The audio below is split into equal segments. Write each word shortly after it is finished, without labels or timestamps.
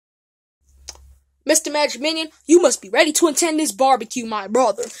Mr. Magic Minion, you must be ready to attend this barbecue, my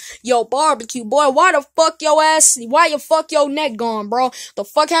brother. Yo, barbecue, boy, why the fuck why your fuck your neck gone, bro? The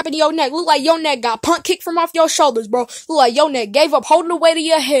fuck happened to your neck? Look like your neck got punt kicked from off your shoulders, bro. Look like your neck gave up holding the weight of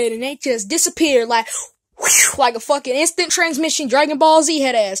your head and it just disappeared like a fucking instant transmission Dragon Ball Z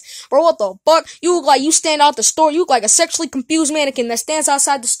head ass. Bro, what the fuck? You look like you stand out the store. You look like a sexually confused mannequin that stands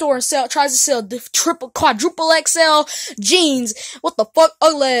outside the store and tries to sell quadruple XL jeans. What the fuck?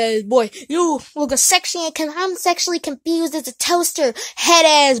 Ugly ass boy. You look I'm sexually confused as a toaster. Head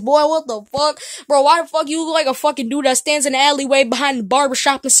ass boy. What the fuck? Bro, why the fuck you look like a fucking dude that stands in the alleyway behind the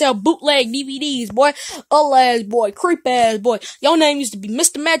barbershop and sell bootleg DVDs, boy? Ugly ass boy. Creep ass boy. Your name used to be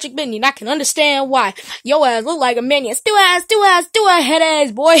Mr. Magic Minion. I can understand why. Your ass look like a minion. Stew ass, head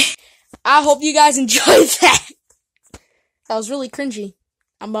ass, boy. I hope you guys enjoyed that. That was really cringy.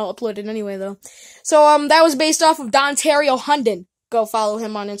 I'm gonna upload it anyway, though. So, that was based off of Dontario Hunden. Go follow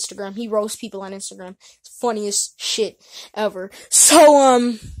him on Instagram. He roasts people on Instagram. It's the funniest shit ever.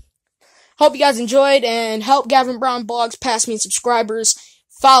 So, hope you guys enjoyed, and help Gavin Brown Blogs pass me subscribers.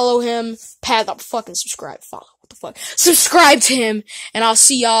 Follow him. Follow. What the fuck? Subscribe to him, and I'll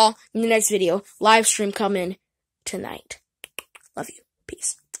see y'all in the next video. Live stream coming tonight. Love you.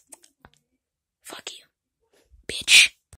 Peace. Fuck you, bitch.